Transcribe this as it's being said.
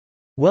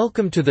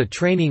Welcome to the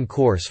training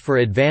course for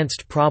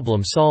advanced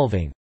problem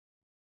solving.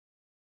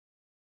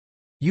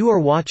 You are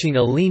watching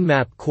a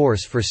LeanMap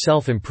course for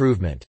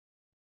self-improvement.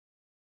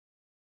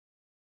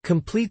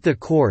 Complete the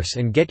course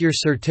and get your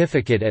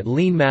certificate at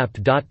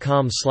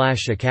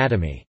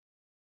leanmap.com/academy.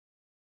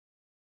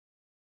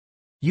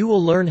 You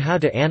will learn how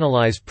to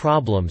analyze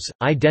problems,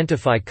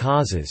 identify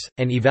causes,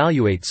 and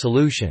evaluate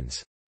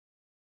solutions.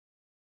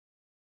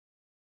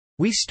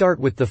 We start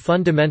with the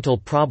fundamental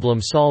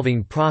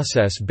problem-solving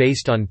process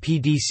based on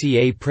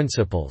PDCA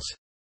principles.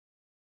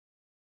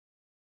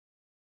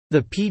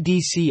 The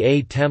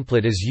PDCA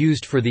template is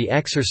used for the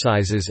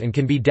exercises and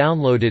can be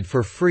downloaded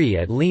for free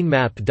at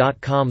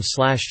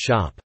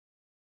leanmap.com/shop.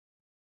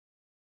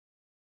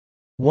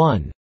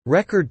 1.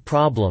 Record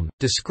problem.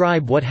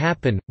 Describe what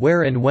happened,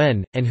 where and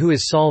when, and who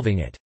is solving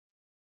it.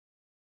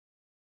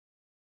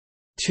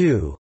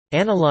 2.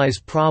 Analyze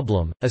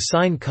problem.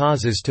 Assign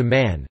causes to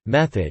man,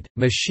 method,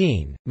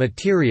 machine,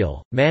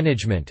 material,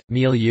 management,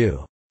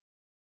 milieu.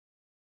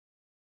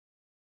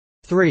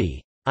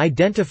 3.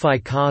 Identify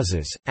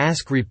causes.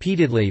 Ask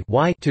repeatedly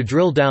why to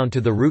drill down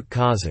to the root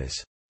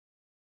causes.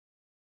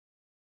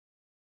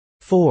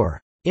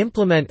 4.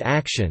 Implement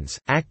actions.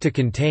 Act to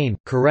contain,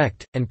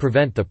 correct, and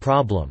prevent the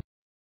problem.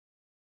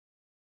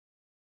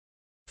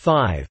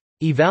 5.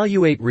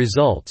 Evaluate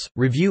results,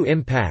 review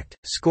impact,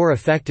 score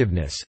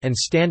effectiveness, and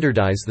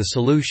standardize the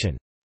solution.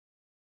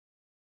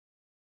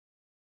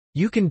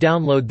 You can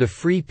download the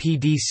free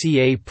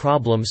PDCA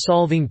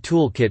problem-solving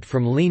toolkit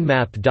from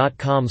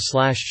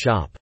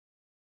leanmap.com/shop.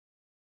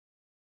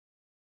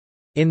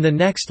 In the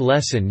next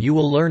lesson you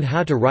will learn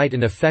how to write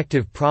an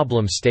effective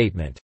problem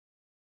statement.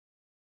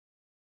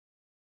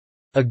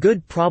 A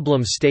good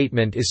problem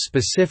statement is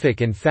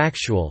specific and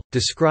factual,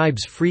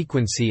 describes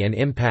frequency and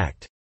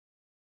impact.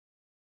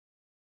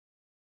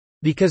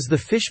 Because the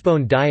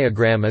Fishbone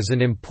Diagram is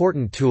an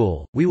important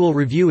tool, we will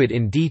review it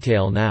in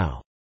detail now.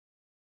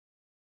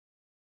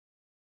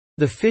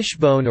 The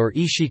Fishbone or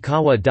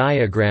Ishikawa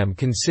diagram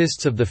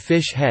consists of the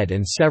fish head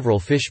and several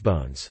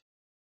fishbones.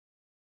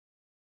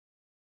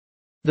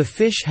 The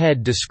fish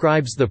head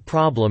describes the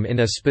problem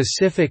in a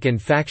specific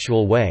and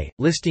factual way,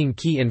 listing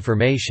key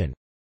information.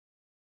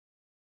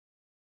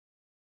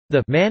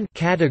 The man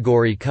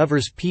category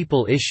covers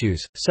people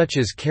issues, such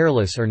as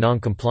careless or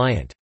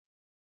noncompliant.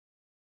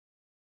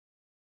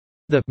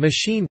 The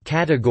machine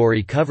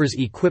category covers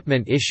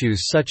equipment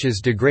issues such as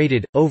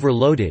degraded,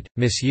 overloaded,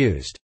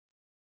 misused.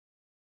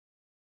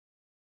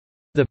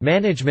 The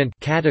management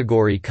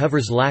category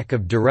covers lack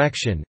of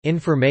direction,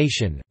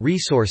 information,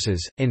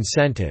 resources,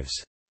 incentives.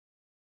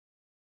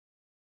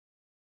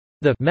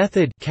 The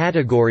method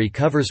category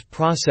covers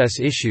process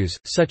issues,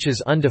 such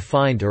as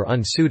undefined or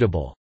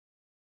unsuitable.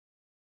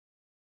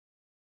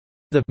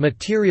 The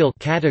material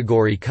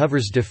category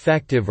covers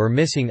defective or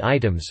missing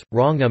items,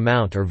 wrong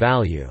amount or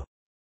value.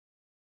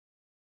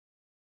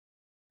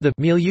 The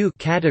milieu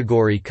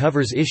category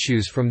covers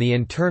issues from the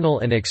internal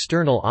and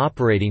external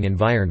operating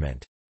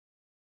environment.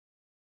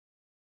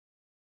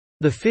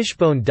 The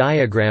Fishbone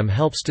diagram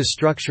helps to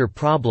structure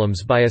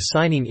problems by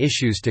assigning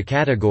issues to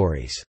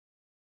categories.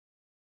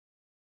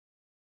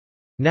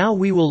 Now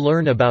we will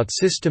learn about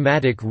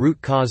systematic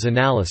root cause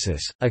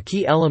analysis, a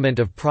key element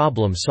of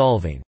problem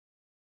solving.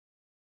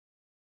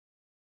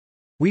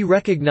 We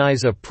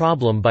recognize a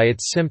problem by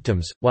its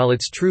symptoms, while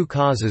its true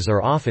causes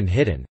are often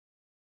hidden.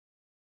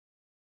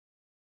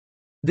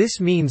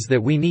 This means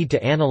that we need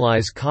to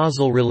analyze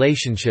causal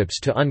relationships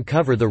to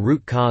uncover the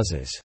root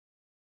causes.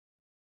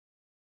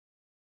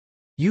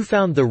 You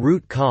found the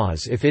root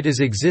cause if it is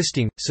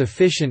existing,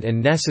 sufficient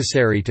and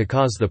necessary to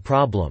cause the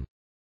problem.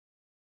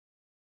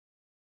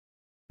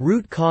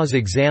 Root cause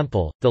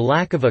example: the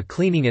lack of a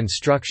cleaning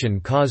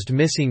instruction caused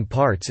missing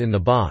parts in the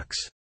box.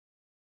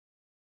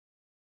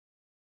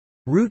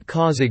 Root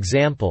cause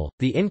example: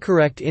 the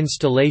incorrect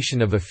installation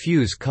of a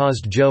fuse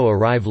caused Joe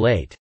arrive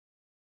late.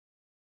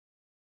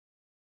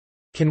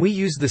 Can we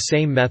use the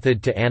same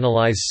method to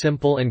analyze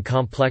simple and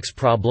complex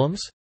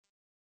problems?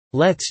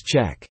 Let's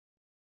check.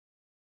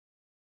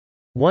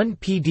 One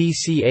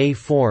PDCA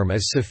form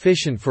is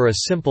sufficient for a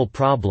simple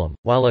problem,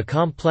 while a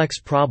complex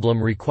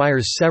problem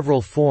requires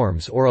several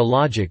forms or a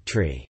logic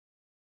tree.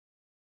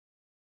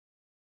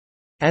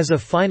 As a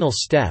final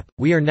step,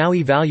 we are now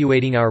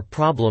evaluating our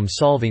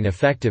problem-solving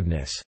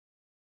effectiveness.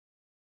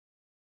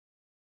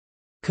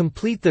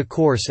 Complete the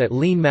course at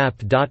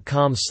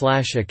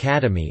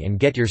leanmap.com/academy and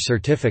get your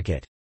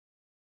certificate.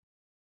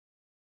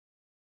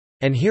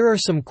 And here are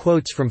some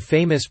quotes from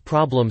famous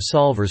problem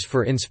solvers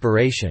for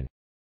inspiration.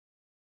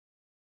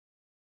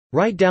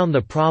 Write down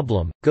the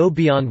problem, go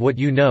beyond what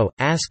you know,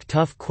 ask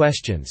tough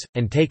questions,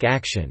 and take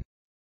action.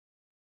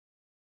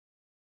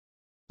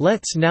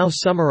 Let's now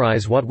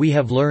summarize what we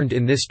have learned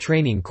in this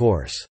training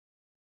course.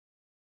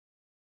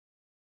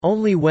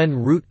 Only when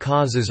root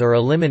causes are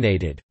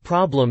eliminated,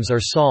 problems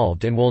are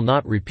solved and will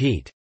not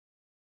repeat.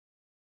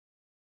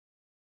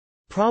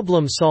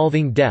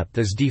 Problem-solving depth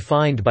is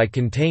defined by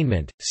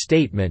containment,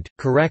 statement,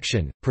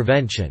 correction,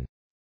 prevention.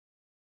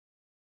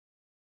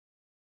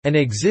 An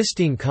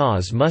existing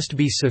cause must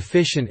be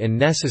sufficient and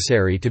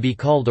necessary to be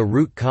called a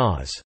root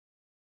cause.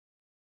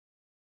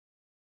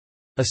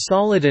 A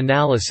solid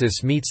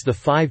analysis meets the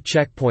 5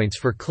 checkpoints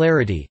for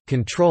clarity,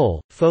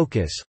 control,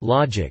 focus,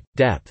 logic,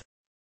 depth.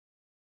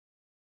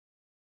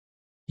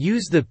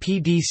 Use the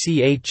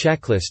PDCA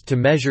checklist to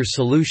measure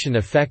solution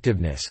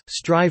effectiveness,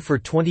 strive for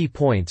 20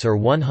 points or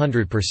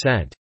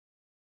 100%.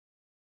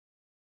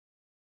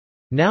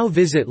 Now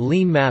visit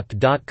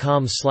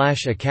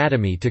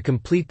leanmap.com/academy to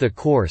complete the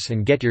course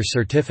and get your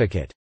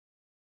certificate.